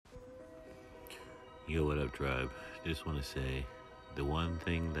Yo, what up, tribe? Just want to say the one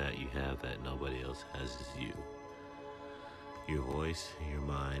thing that you have that nobody else has is you. Your voice, your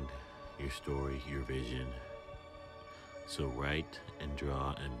mind, your story, your vision. So write and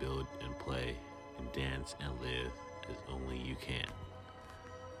draw and build and play and dance and live as only you can.